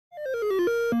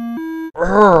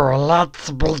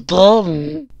Let's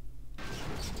begin.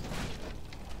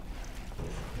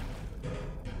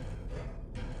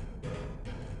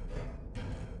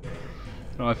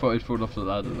 Oh, I thought I'd fall off the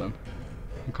ladder then.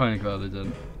 I'm kind of glad I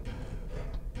didn't.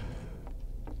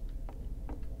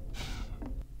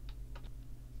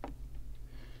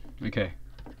 Okay.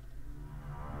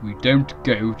 We don't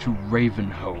go to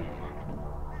Ravenholm.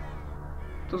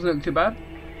 Doesn't look too bad.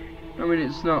 I mean,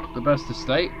 it's not the best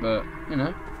estate, but, you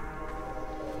know.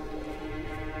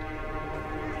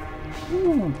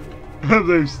 Ooh. Oh,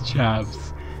 those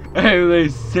chavs. Oh,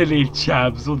 those silly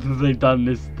chavs. What have they done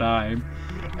this time?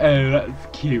 Oh, that's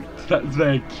cute. That's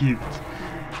very cute.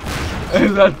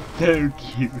 Oh, that's so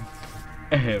cute.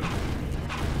 Oh.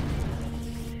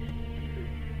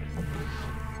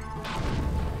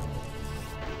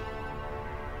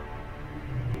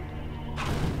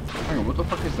 Hang on, what the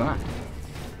fuck is that?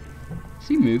 Is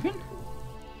he moving?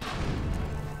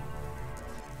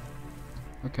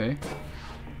 Okay.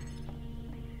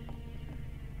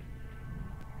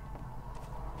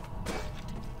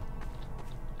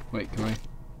 Wait, can I?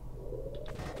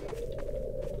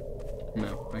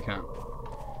 No, I can't.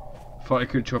 Thought I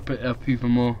could chop it up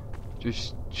even more.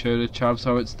 Just show the chavs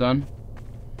how it's done.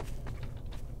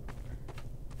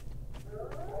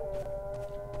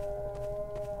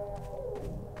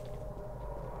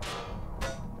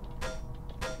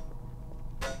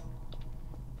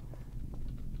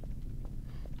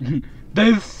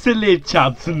 Those silly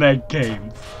chavs in their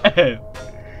games.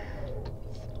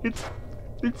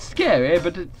 It's scary,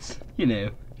 but it's, you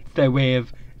know, it's their way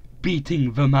of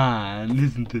beating the man,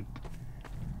 isn't it?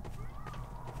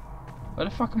 Where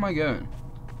the fuck am I going?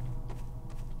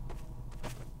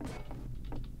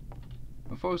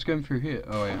 I thought I was going through here.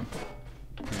 Oh, I am.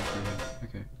 Going through here.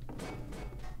 Okay.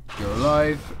 You're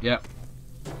alive. Yep.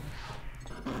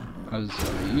 As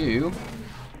are you.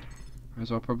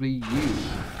 As are probably you.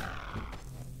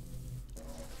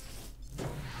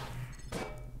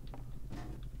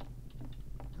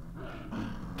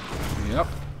 Yep.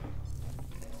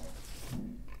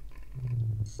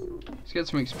 Let's get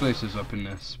some explosives up in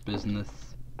this business.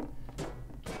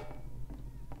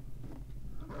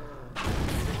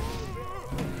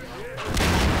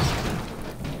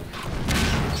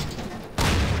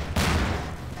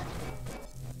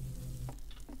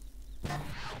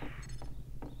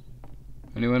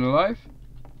 Anyone alive?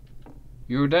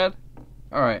 You're dead?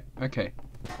 Alright, okay.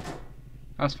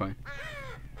 That's fine.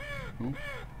 Oh.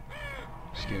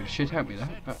 Scared the shit out of me, that.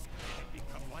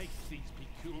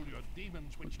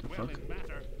 What the fuck?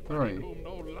 Where are you?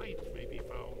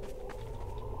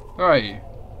 Where are you?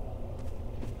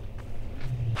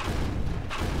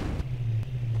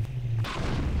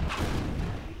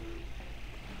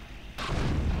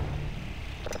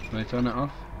 Can I turn it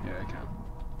off? Yeah, I can.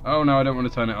 Oh no, I don't want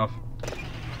to turn it off.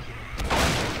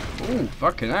 Oh,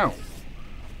 fucking hell.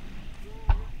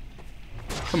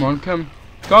 Come on, come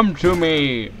to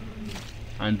me!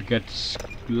 And get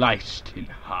sliced in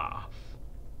half.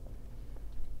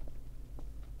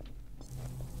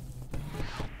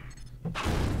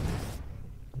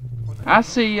 I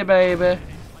see you, baby.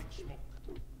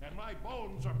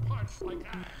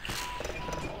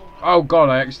 Oh god,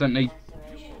 I accidentally...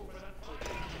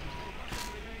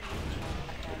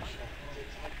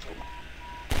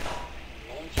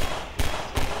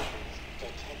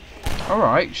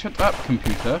 Alright, shut up,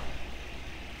 computer.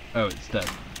 Oh, it's dead.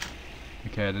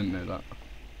 Okay, I didn't know that.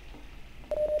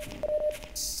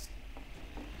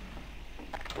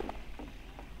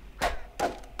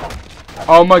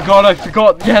 Oh my god, I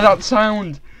forgot! Yeah, that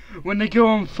sound! When they go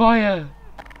on fire!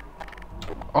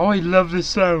 Oh, I love this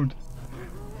sound!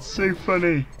 It's so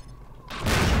funny!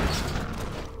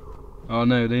 Oh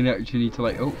no, they actually need to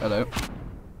like... Oh, hello.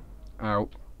 Ow.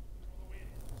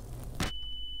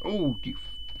 Oh, you...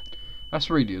 Let's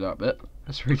redo that bit.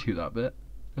 Let's redo that bit.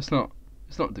 Let's not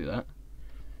do that.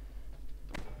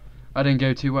 I didn't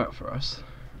go too well for us.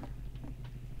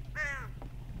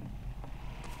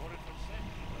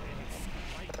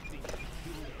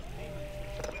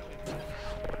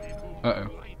 Uh-oh.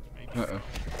 Uh-oh.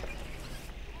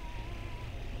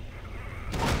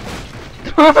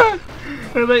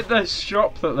 I like that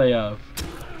shop that they have.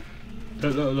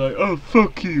 They're like, oh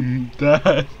fuck you,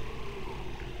 Dad.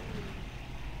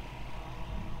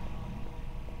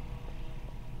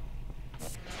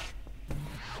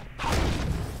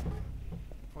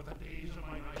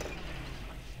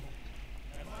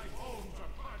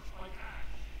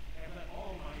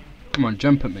 Come on,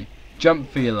 jump at me. Jump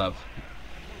for your love.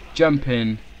 Jump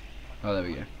in. Oh, there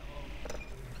we go.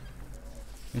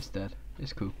 It's dead.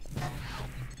 It's cool.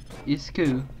 It's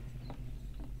cool.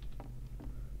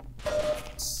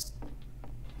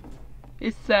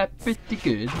 It's pretty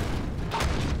good.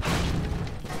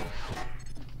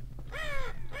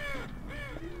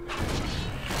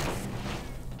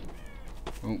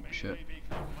 Oh shit.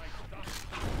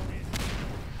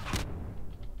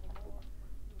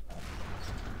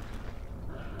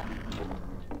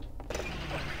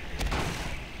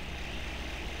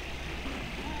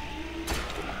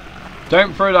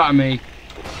 Don't throw that at me.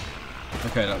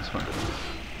 Okay, that's fine.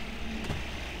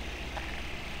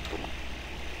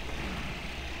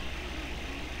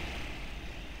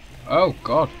 Oh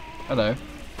god. Hello.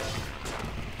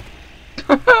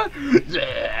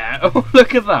 Yeah. Oh,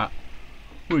 look at that.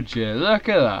 Would you look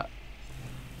at that?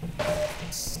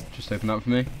 Just open up for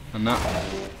me and that.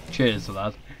 Cheers,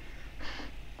 lad.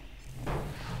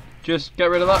 Just get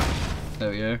rid of that.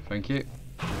 There we go. Thank you.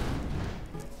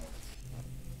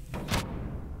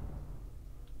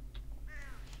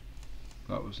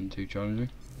 That wasn't too challenging.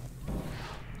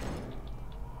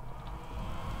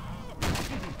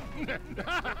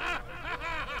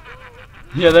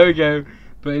 Yeah, there we go.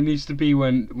 But it needs to be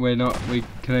when we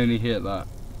can only hear that.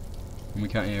 And we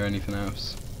can't hear anything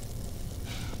else.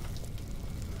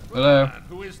 Hello?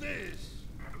 Who is this?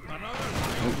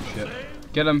 Oh shit.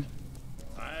 Get him.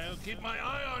 I'll keep my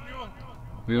eye on you.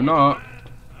 We'll not.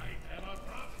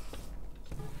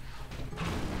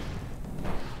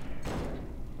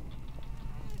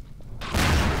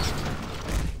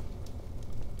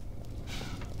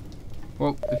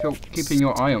 Well, if you're keeping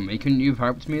your eye on me, couldn't you have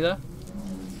helped me there?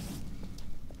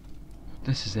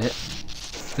 This is it.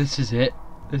 This is it.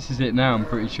 This is it now, I'm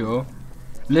pretty sure.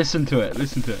 Listen to it,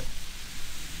 listen to it.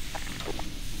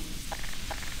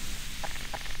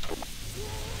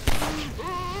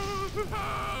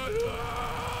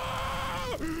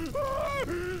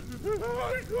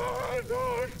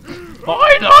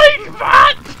 I like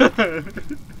that!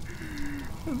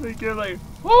 I think you're like,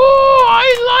 oh,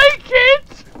 I like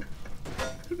it!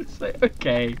 It's like,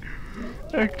 okay,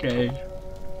 okay.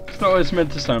 It's not what it's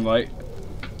meant to sound like,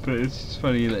 but it's just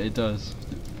funny that it does.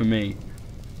 For me,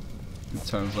 it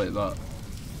sounds like that.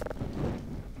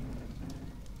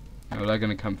 Oh, they're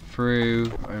gonna come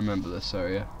through. I remember this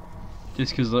area.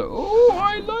 Just because, like, oh,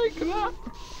 I like that.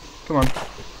 Come on,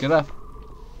 get up.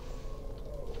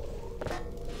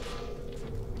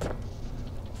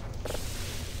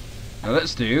 Now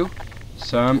let's do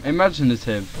some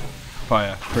imaginative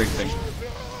fire breathing.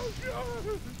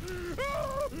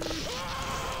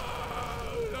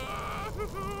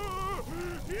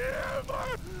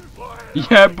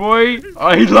 Yeah, boy,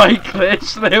 I like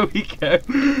this. There we go.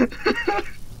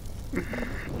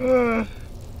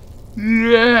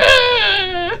 Yeah.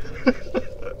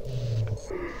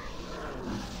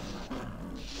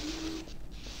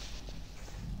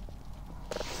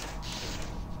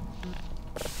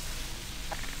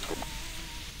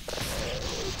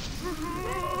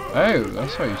 Oh,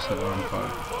 that's how you set it on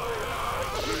fire.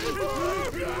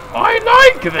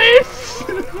 I like this!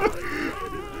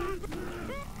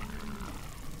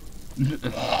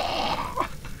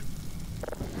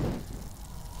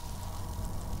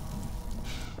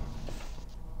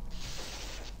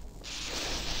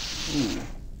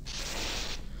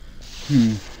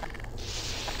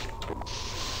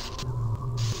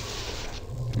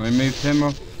 Can I move him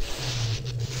off?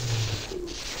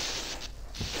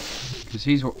 Because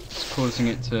he's what's causing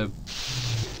it to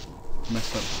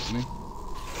mess up, isn't he?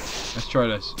 Let's try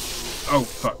this. Oh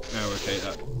fuck! Oh, okay,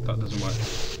 that doesn't work.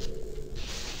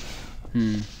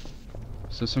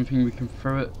 Is there something we can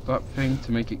throw at that thing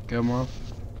to make it go off?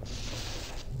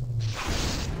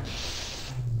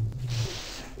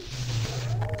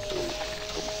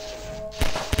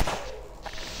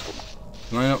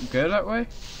 Can I not go that way?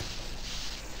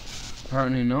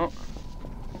 Apparently not.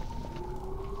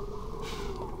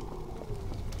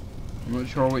 I'm not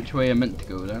sure which way I meant to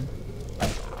go then.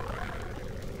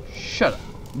 Shut up.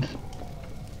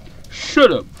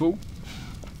 Shut up, fool.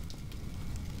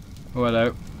 Oh,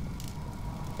 hello.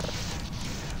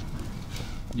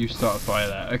 You start a fire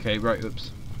there. Okay, right,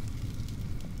 oops.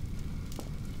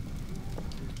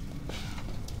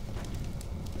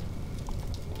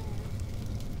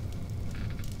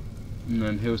 And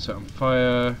then he'll set on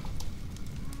fire.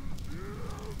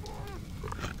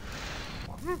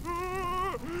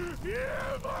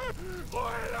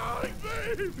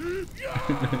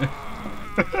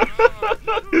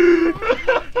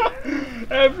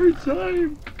 Every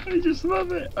time! I just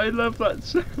love it. I love that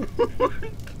sound.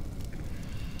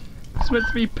 It's meant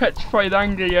to be petrified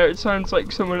anger, yeah, it sounds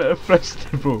like someone at a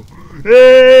festival.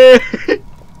 Hey!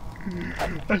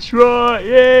 That's right,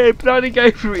 yeah, bloody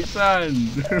go for its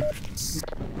hand.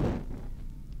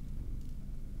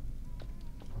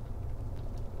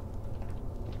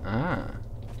 Ah.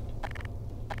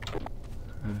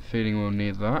 feeling we'll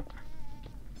need that.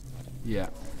 Yeah.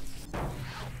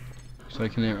 So I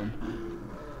can hear him.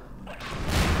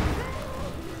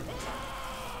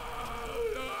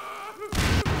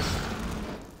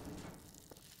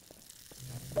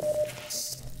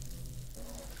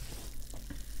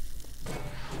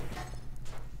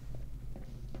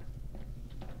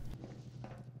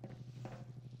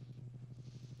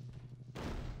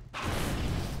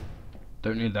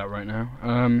 Don't need that right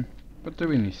now. What do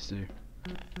we need to do?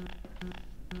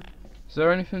 Is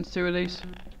there anything to do with these?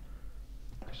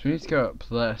 Because we need to go up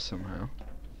there somehow.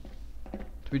 Do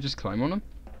we just climb on them?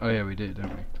 Oh yeah, we do,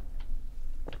 don't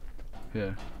we?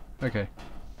 Yeah. Okay.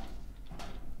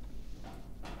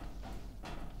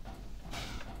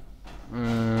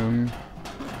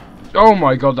 Oh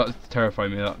my god, that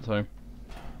terrified me that time.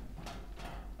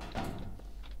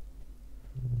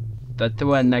 That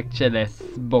one actually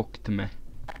spooked me.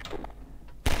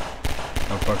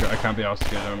 Oh fuck it, I can't be asked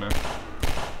to go down now.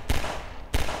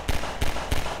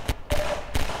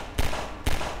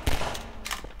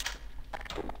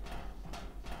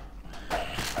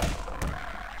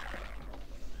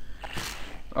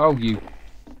 Oh, you.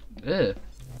 Ugh.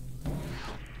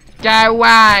 Go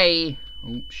away!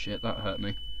 Oh shit, that hurt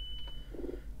me.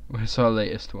 Where's our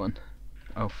latest one?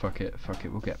 Oh fuck it,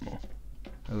 we'll get more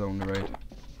along the road.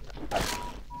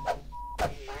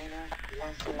 Minor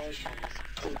lacerations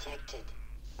detected.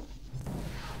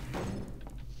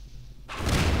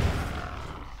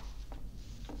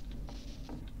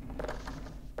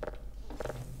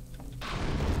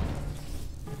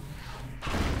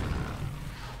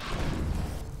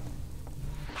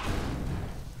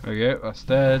 Okay, that's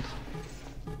dead.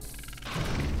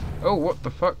 Oh, what the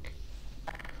fuck?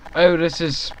 Oh, this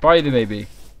is Spider Baby.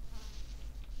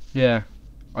 Yeah,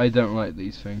 I don't like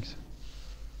these things.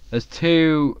 There's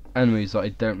two enemies that I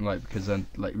don't like because they're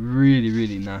like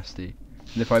really nasty.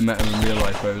 And if I met them in real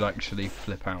life, I would actually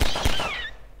flip out.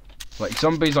 Like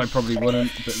zombies, I probably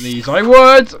wouldn't, but these I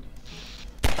would.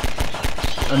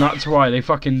 And that's why they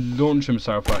fucking launch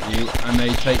themselves at you, and they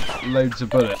take loads of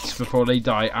bullets before they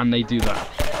die, and they do that.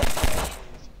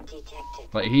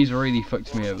 Like he's really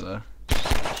fucked me over there.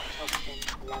 Toxin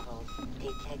levels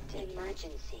detected.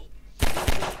 Emergency.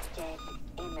 Dead.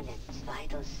 Imminent.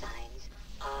 Vital signs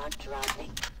are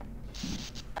dropping.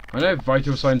 I know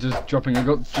vital signs is dropping. I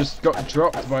just got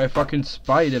dropped by a fucking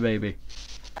spider baby.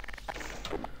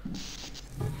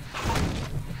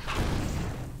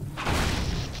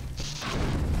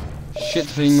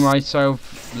 Shitting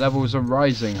myself. Levels are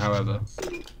rising, however.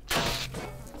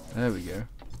 There we go.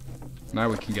 Now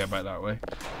we can get back that way,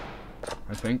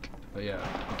 I think. But yeah,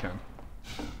 we can.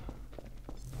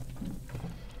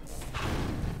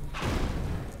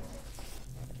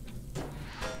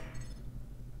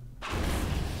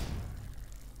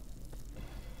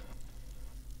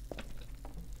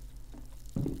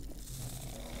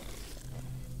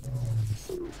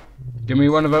 Give me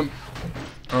one of them.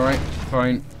 Alright,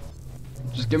 fine.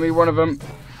 Just give me one of them.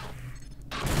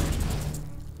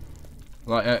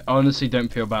 Like, I honestly don't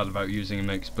feel bad about using an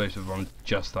explosive on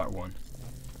just that one.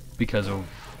 Because of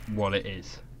what it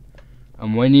is.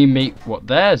 And when you meet what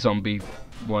their zombie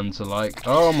ones are like,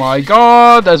 oh my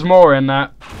god, there's more in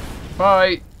that.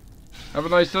 Bye. Have a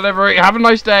nice delivery. Have a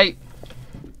nice day.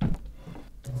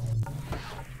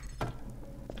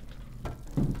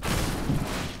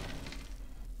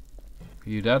 Are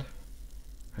you dead?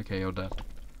 Okay, you're dead.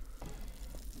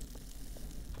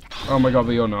 Oh my god,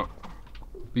 but you're not.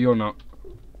 But you're not.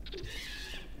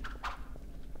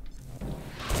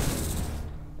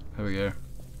 There we go.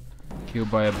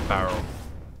 Killed by a barrel.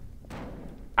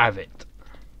 Have it.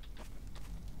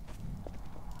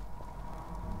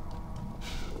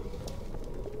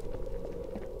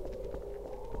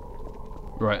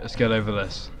 Right, let's get over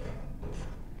this.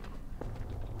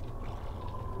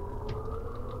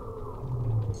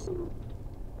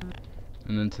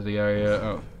 And into the area.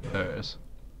 Oh, there it is.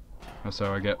 That's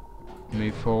how I get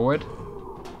move forward.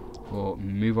 Or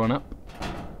move on up.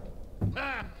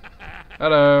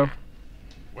 Hello.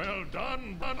 Well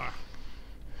done, Bunner.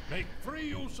 Make free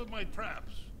use of my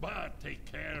traps, but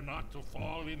take care not to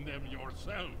fall in them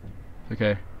yourself.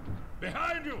 Okay.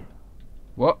 Behind you!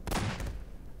 What?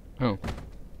 Oh.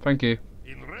 Thank you.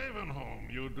 In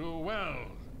Ravenholm, you do well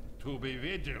to be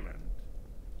vigilant.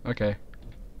 Okay.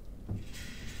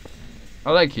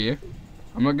 I like you.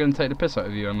 I'm not going to take the piss out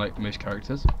of you, unlike most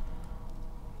characters.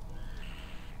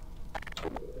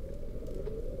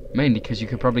 Mainly because you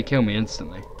could probably kill me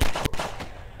instantly.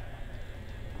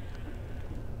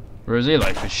 Whereas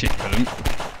Eli for shit couldn't.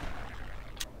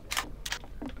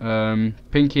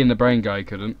 Pinky and the brain guy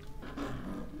couldn't.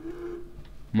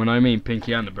 When I mean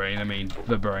Pinky and the Brain, I mean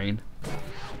the Brain.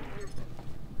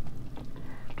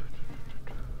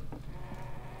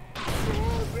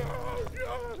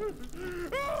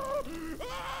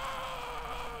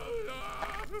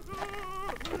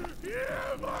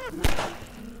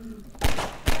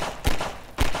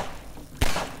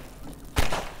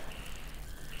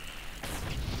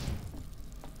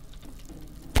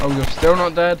 Oh, you're still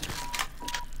not dead?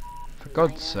 For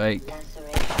God's sake.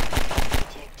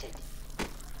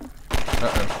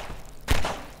 Uh-oh.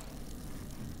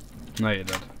 No, you're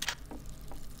dead.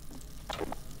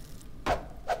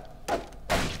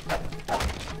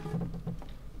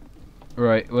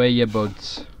 Right, where are your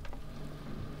buds?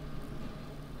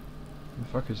 The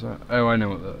fuck is that? Oh, I know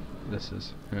what this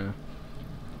is. Yeah.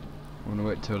 I wanna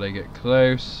wait till they get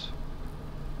close.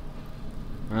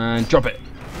 And drop it!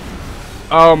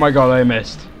 Oh my god, I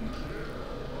missed.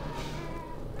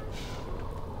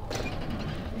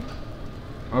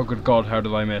 Oh good god, how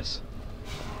did I miss?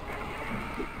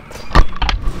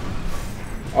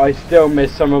 I still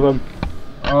missed some of them.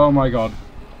 Oh my god.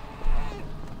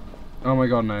 Oh my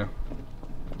god, no.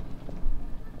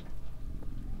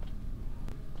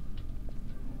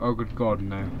 Oh good god,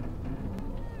 no.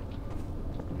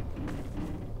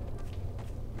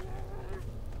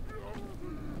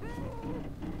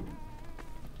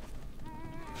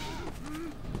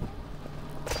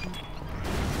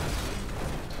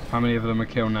 How many of them are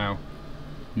killed now?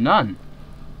 None.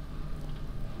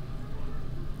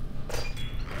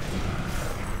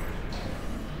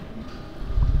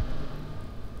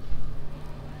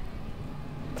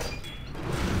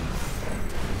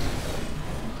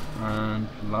 And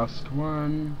last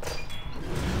one.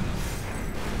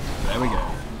 There we go.